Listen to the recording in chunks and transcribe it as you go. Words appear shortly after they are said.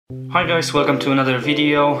Hi guys, welcome to another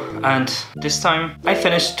video, and this time I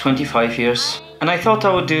finished 25 years and I thought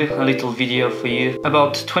I would do a little video for you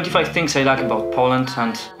about 25 things I like about Poland,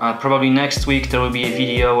 and probably next week there will be a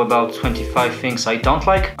video about 25 things I don't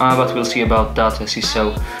like, but we'll see about that. As you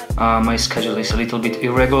saw, my schedule is a little bit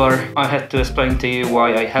irregular. I had to explain to you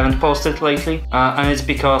why I haven't posted lately, and it's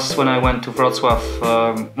because when I went to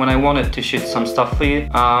Wrocław, when I wanted to shoot some stuff for you,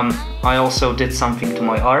 I also did something to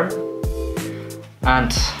my arm.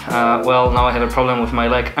 And well, now I have a problem with my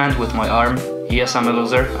leg and with my arm. Yes, I'm a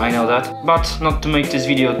loser, I know that. But not to make this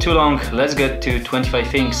video too long, let's get to 25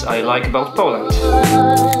 things I like about Poland.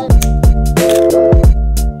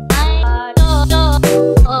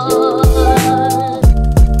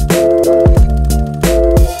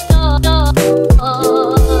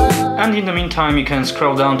 And in the meantime, you can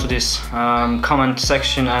scroll down to this comment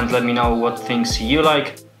section and let me know what things you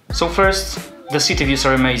like. So first, the city views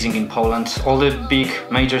are amazing in Poland. All the big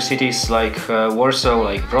major cities like Warsaw,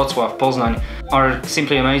 like Wrocław, Poznań are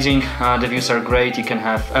simply amazing. The views are great. You can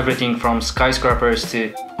have everything from skyscrapers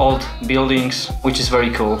to old buildings, which is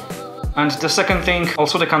very cool. And the second thing,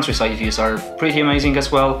 also the countryside views are pretty amazing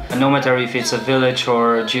as well. And no matter if it's a village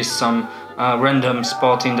or just some random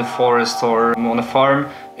spot in the forest or on a farm,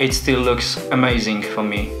 it still looks amazing for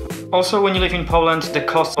me. Also, when you live in Poland, the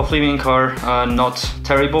costs of living are not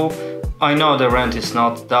terrible. I know the rent is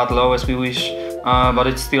not that low as we wish, but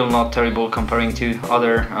it's still not terrible comparing to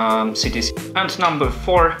other cities. And number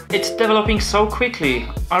 4, it's developing so quickly.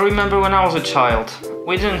 I remember when I was a child,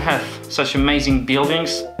 we didn't have such amazing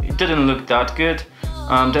buildings. It didn't look that good.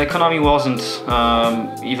 The economy wasn't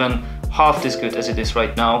even half this good as it is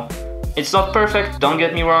right now. It's not perfect, don't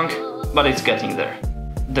get me wrong, but it's getting there.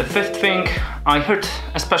 The fifth thing, I heard,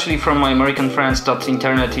 especially from my American friends, that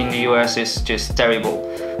internet in the US is just terrible.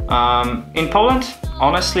 In Poland,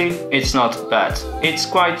 honestly, it's not bad. It's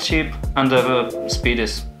quite cheap and the speed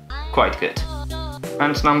is quite good.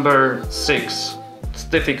 And number 6, it's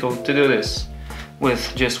difficult to do this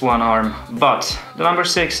with just one arm, but the number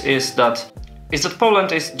 6 is that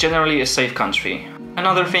Poland is generally a safe country.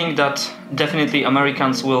 Another thing that definitely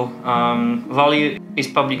Americans will value is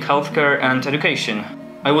public healthcare and education.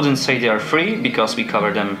 I wouldn't say they are free because we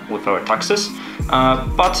cover them with our taxes,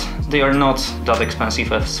 but they are not that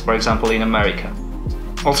expensive as, for example, in America.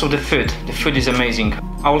 Also the food is amazing.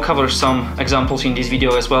 I will cover some examples in this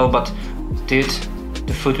video as well, but dude,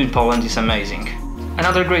 the food in Poland is amazing.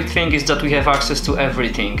 Another great thing is that we have access to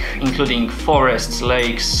everything, including forests,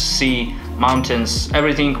 lakes, sea, mountains,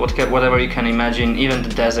 everything, whatever you can imagine, even the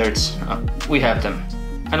deserts, we have them.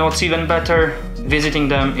 And what's even better, visiting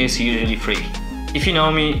them is usually free. If you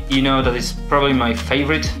know me, you know that it's probably my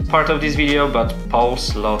favorite part of this video, but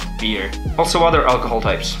Poles love beer. Also other alcohol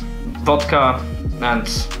types. Vodka and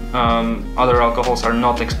other alcohols are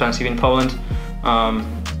not expensive in Poland,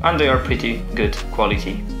 and they are pretty good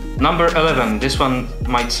quality. Number 11, this one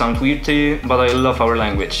might sound weird to you, but I love our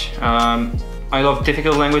language. I love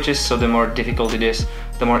difficult languages, so the more difficult it is,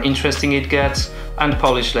 the more interesting it gets, and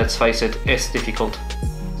Polish, let's face it, is difficult.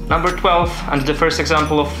 Number 12, and the first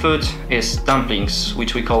example of food, is dumplings,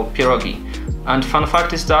 which we call pierogi. And fun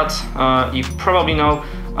fact is that, you probably know,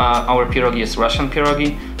 our pierogi is Russian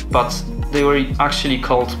pierogi, but they were actually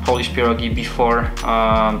called Polish pierogi before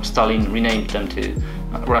Stalin renamed them to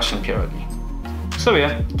Russian pierogi. So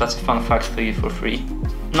yeah, that's a fun fact for you for free.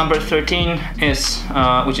 Number 13 is,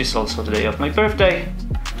 which is also the day of my birthday,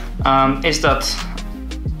 is that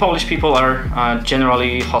Polish people are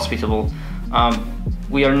generally hospitable.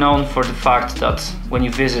 We are known for the fact that when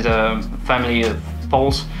you visit a family of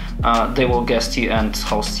Poles, they will guest you and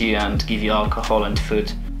host you and give you alcohol and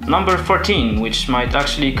food. Number 14, which might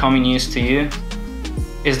actually come in use to you,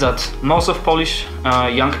 is that most of Polish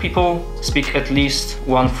young people speak at least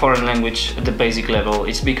one foreign language at the basic level.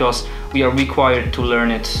 It's because we are required to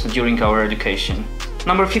learn it during our education.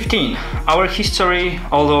 Number 15, our history,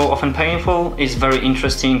 although often painful, is very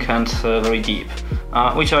interesting and very deep,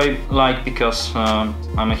 which I like because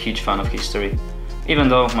I'm a huge fan of history, even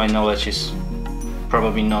though my knowledge is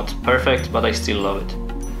probably not perfect, but I still love it.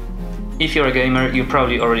 If you're a gamer, you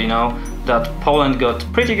probably already know that Poland got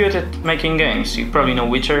pretty good at making games. You probably know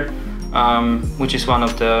Witcher, which is one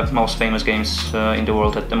of the most famous games in the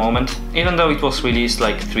world at the moment, even though it was released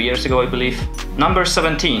like 3 years ago, I believe. Number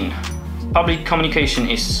 17. Public communication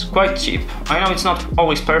is quite cheap. I know it's not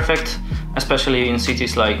always perfect, especially in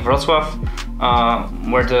cities like Wrocław,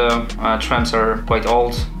 where the trams are quite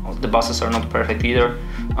old, the buses are not perfect either,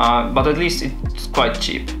 but at least it's quite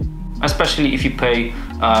cheap, especially if you pay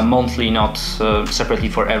monthly, not separately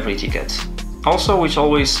for every ticket. Also, which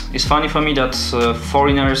always is funny for me, that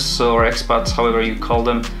foreigners or expats, however you call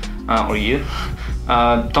them, or you,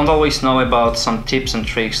 don't always know about some tips and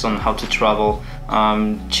tricks on how to travel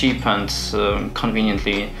cheap and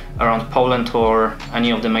conveniently around Poland or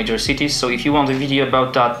any of the major cities. So if you want a video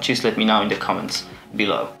about that, just let me know in the comments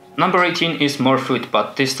below. Number 18 is more food,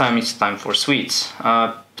 but this time it's time for sweets.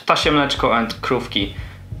 Ptasie mleczko and krówki.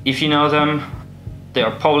 If you know them, they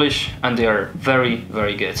are Polish and they are very,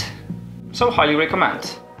 very good. So highly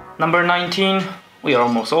recommend. Number 19, we are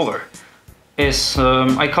almost over, is,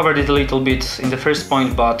 I covered it a little bit in the first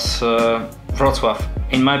point, but Wrocław.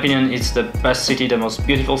 In my opinion, it's the best city, the most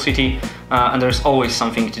beautiful city, and there's always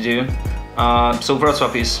something to do. So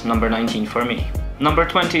Wrocław is number 19 for me. Number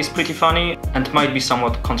 20 is pretty funny and might be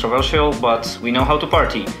somewhat controversial, but we know how to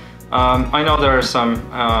party. I know there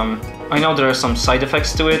are some side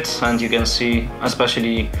effects to it, and you can see,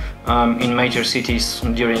 especially in major cities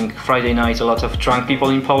during Friday night, a lot of drunk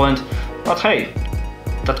people in Poland. But hey,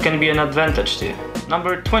 that can be an advantage too.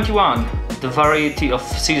 Number 21. The variety of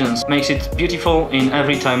seasons makes it beautiful in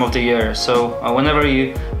every time of the year. So whenever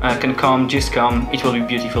you can come, just come. It will be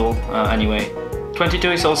beautiful anyway.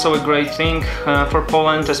 22 is also a great thing for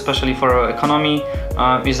Poland, especially for our economy,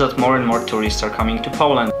 is that more and more tourists are coming to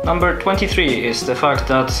Poland. Number 23 is the fact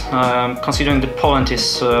that considering that Poland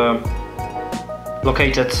is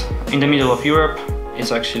located in the middle of Europe,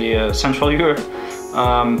 it's actually Central Europe,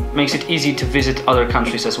 makes it easy to visit other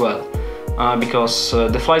countries as well, because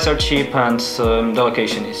the flights are cheap and the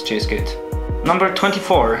location is just good. Number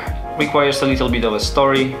 24 requires a little bit of a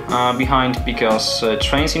story behind, because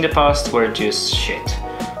trains in the past were just shit.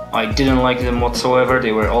 I didn't like them whatsoever,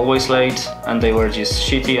 they were always late and they were just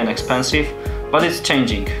shitty and expensive, but it's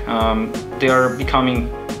changing. They are becoming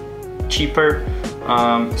cheaper,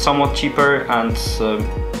 somewhat cheaper, and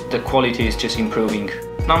the quality is just improving.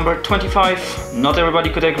 Number 25, not everybody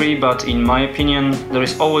could agree, but in my opinion, there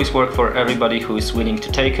is always work for everybody who is willing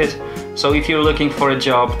to take it. So if you're looking for a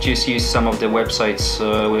job, just use some of the websites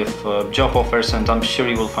with job offers, and I'm sure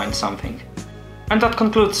you will find something. And that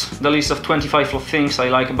concludes the list of 25 of things I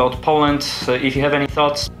like about Poland. If you have any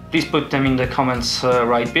thoughts, please put them in the comments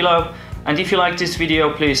right below. And if you like this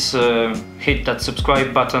video, please hit that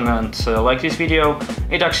subscribe button and like this video.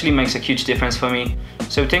 It actually makes a huge difference for me.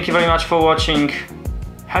 So thank you very much for watching.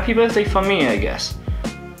 Happy birthday for me, I guess.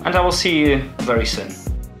 And I will see you very soon.